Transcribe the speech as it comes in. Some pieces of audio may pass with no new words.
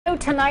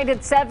Tonight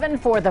at 7,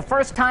 for the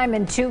first time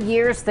in 2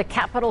 years, the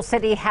Capital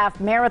City Half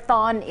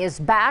Marathon is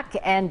back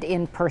and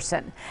in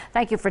person.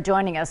 Thank you for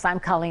joining us. I'm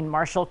Colleen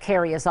Marshall.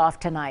 Carrie is off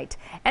tonight.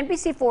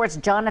 NBC4's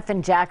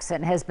Jonathan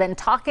Jackson has been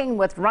talking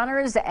with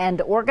runners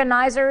and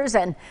organizers.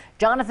 And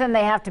Jonathan,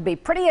 they have to be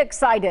pretty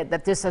excited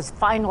that this is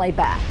finally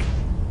back.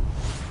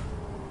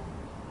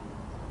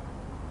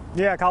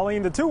 Yeah,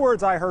 Colleen, the two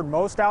words I heard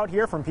most out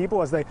here from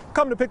people as they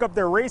come to pick up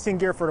their racing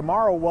gear for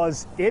tomorrow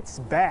was, "It's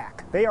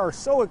back." They are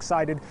so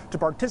excited to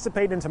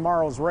participate in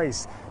tomorrow's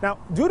race. Now,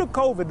 due to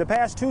COVID, the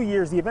past 2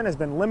 years, the event has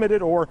been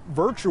limited or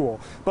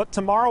virtual. But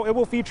tomorrow, it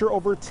will feature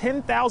over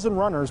 10,000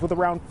 runners with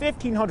around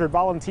 1,500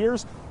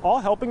 volunteers, all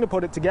helping to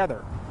put it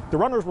together. The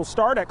runners will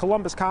start at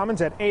Columbus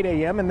Commons at 8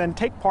 a.m. and then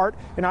take part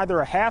in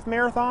either a half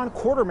marathon,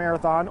 quarter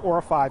marathon, or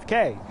a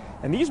 5K.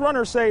 And these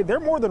runners say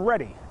they're more than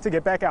ready to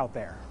get back out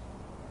there.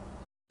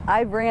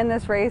 I've ran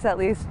this race at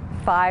least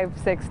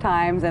 5-6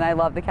 times, and I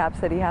love the Cap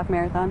City Half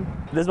Marathon.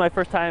 This is my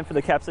first time for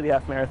the Cap City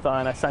Half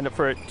Marathon. I signed up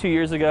for it 2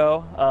 years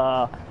ago,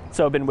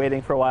 so I've been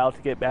waiting for a while to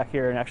get back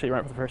here and actually run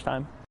it for the first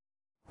time.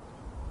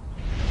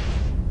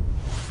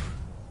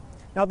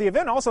 Now, the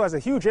event also has a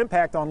huge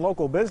impact on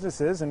local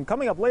businesses, and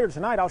coming up later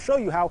tonight, I'll show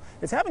you how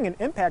it's having an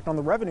impact on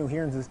the revenue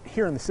here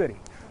in the city.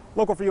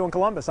 Local for you in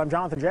Columbus, I'm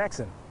Jonathan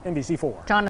Jackson, NBC4.